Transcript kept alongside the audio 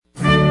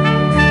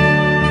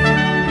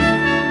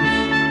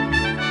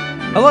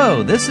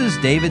Hello, this is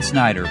David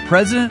Snyder,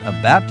 President of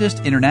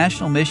Baptist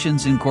International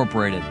Missions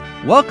Incorporated,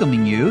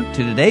 welcoming you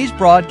to today's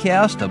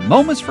broadcast of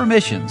Moments for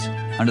Missions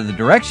under the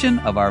direction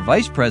of our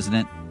Vice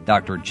President,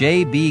 Dr.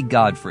 J.B.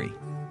 Godfrey.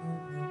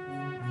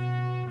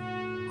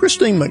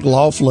 Christine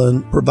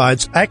McLaughlin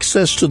provides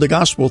access to the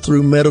gospel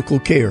through medical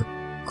care.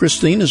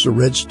 Christine is a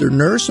registered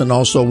nurse and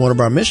also one of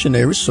our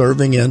missionaries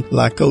serving in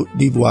La Côte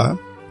d'Ivoire,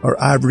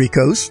 or Ivory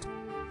Coast.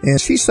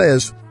 And she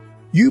says,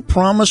 "You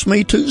promised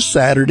me 2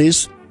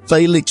 Saturdays.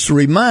 Felix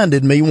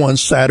reminded me one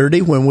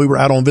Saturday when we were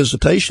out on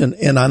visitation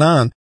in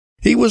Annan.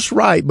 He was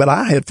right, but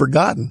I had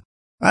forgotten.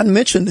 I'd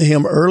mentioned to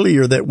him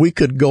earlier that we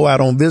could go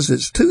out on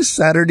visits 2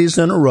 Saturdays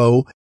in a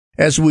row,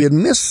 as we had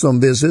missed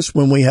some visits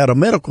when we had a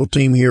medical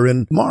team here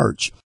in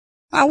March.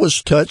 I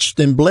was touched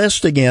and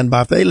blessed again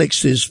by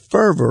Felix's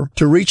fervor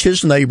to reach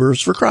his neighbors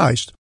for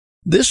Christ.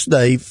 This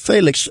day,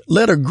 Felix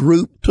led a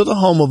group to the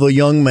home of a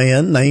young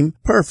man named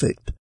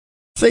Perfect.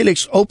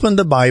 Felix opened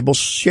the Bible,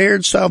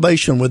 shared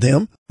salvation with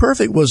him.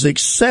 Perfect was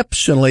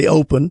exceptionally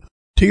open.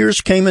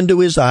 Tears came into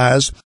his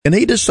eyes, and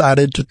he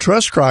decided to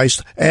trust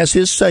Christ as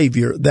his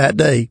Savior that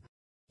day.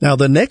 Now,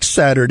 the next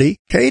Saturday,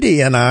 Katie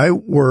and I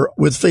were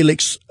with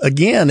Felix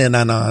again in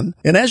Annan,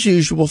 and as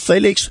usual,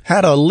 Felix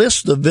had a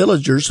list of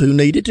villagers who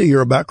needed to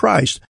hear about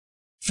Christ.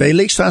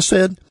 "Felix," I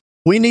said,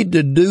 "we need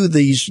to do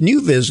these new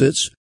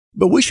visits,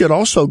 but we should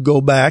also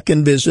go back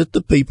and visit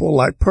the people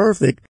like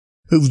Perfect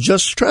who've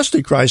just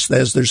trusted Christ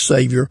as their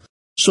Savior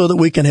so that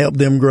we can help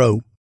them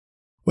grow."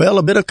 Well,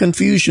 a bit of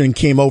confusion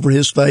came over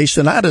his face,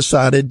 and I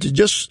decided to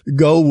just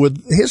go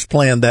with his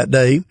plan that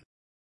day.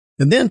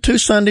 And then 2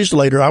 Sundays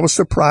later, I was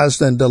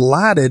surprised and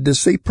delighted to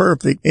see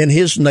Perfect and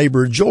his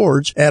neighbor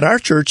George at our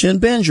church in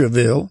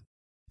Benjerville.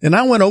 And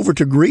I went over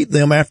to greet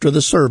them after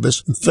the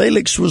service, and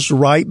Felix was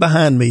right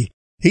behind me.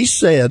 He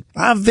said,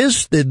 "I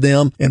visited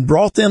them and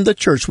brought them to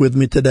church with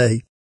me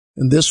today."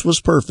 And this was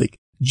Perfect,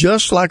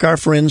 just like our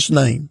friend's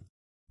name.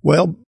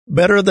 Well,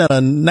 better than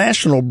a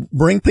national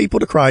bring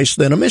people to Christ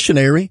than a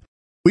missionary.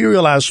 We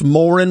realize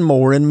more and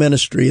more in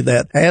ministry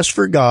that as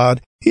for God,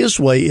 His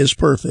way is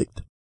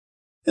perfect.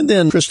 And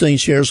then Christine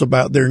shares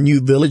about their new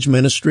village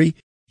ministry.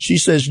 She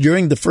says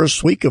during the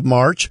first week of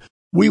March,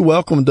 we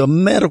welcomed a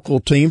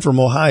medical team from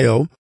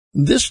Ohio.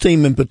 This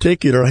team in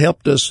particular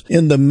helped us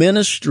in the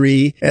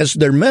ministry as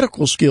their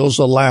medical skills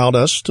allowed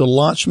us to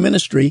launch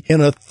ministry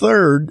in a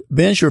 3rd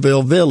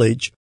Benjerville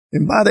village.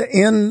 And by the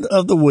end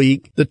of the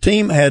week, the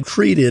team had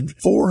treated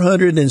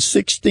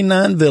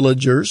 469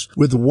 villagers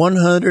with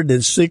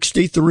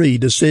 163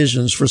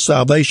 decisions for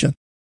salvation.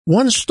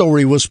 One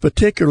story was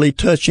particularly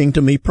touching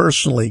to me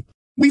personally.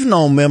 We've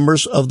known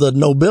members of the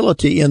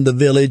nobility in the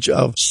village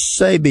of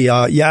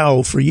Sabia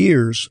Yao for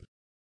years.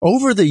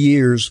 Over the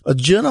years, a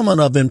gentleman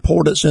of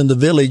importance in the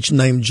village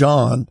named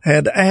John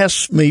had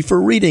asked me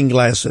for reading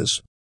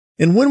glasses.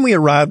 And when we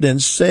arrived in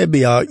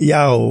Sabia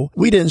Yao,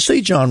 we didn't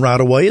see John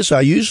right away, as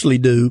I usually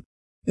do.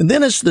 And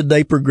then as the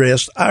day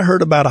progressed, I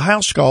heard about a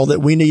house call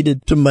that we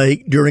needed to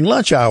make during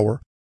lunch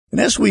hour. And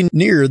as we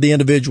neared the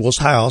individual's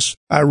house,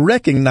 I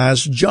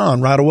recognized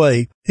John right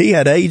away. He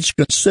had aged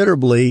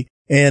considerably,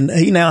 and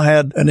he now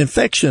had an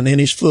infection in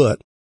his foot.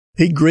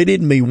 He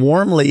greeted me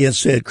warmly and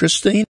said,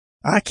 "Christine,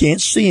 I can't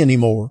see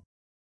anymore."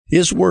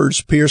 His words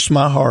pierced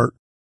my heart.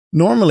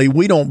 Normally,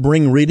 we don't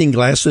bring reading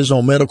glasses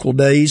on medical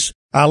days.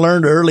 I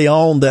learned early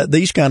on that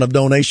these kind of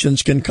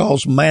donations can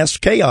cause mass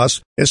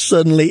chaos, as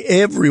suddenly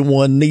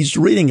everyone needs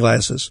reading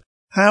glasses.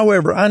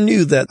 However, I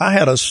knew that I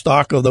had a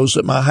stock of those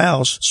at my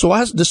house, so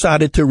I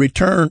decided to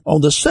return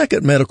on the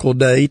second medical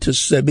day to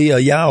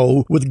Sabia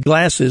Yao with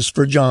glasses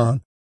for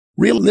John.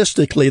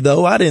 Realistically,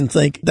 though, I didn't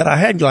think that I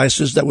had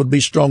glasses that would be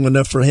strong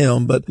enough for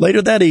him, but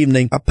later that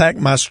evening, I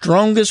packed my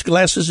strongest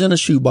glasses in a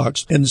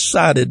shoebox and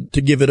decided to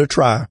give it a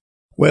try.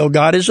 Well,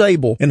 God is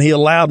able, and He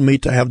allowed me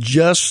to have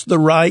just the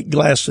right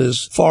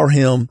glasses for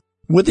him.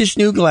 With his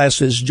new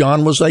glasses,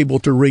 John was able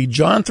to read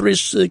John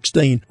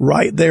 3:16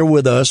 right there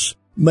with us,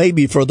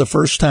 maybe for the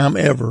first time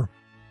ever.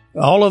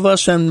 All of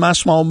us in my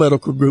small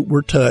medical group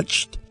were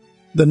touched.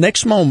 The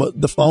next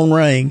moment, the phone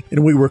rang,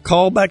 and we were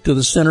called back to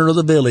the center of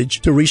the village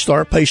to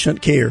restart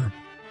patient care.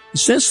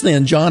 Since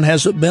then, John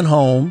hasn't been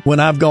home when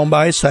I've gone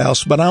by his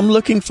house, but I'm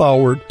looking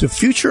forward to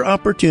future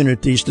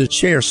opportunities to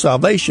share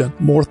salvation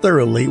more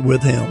thoroughly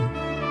with him.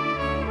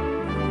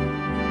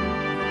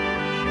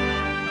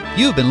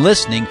 You've been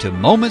listening to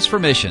Moments for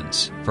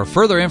Missions. For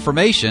further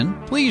information,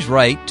 please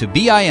write to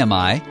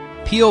BIMI,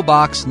 P.O.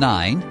 Box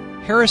 9,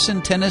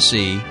 Harrison,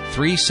 Tennessee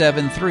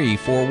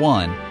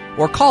 37341,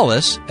 or call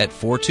us at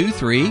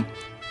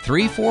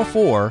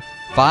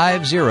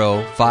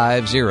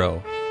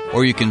 423-344-5050.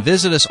 Or you can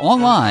visit us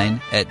online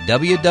at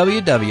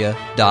www.bimi.org.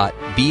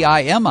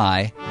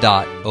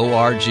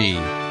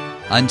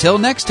 Until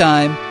next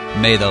time,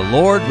 may the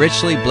Lord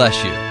richly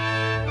bless you.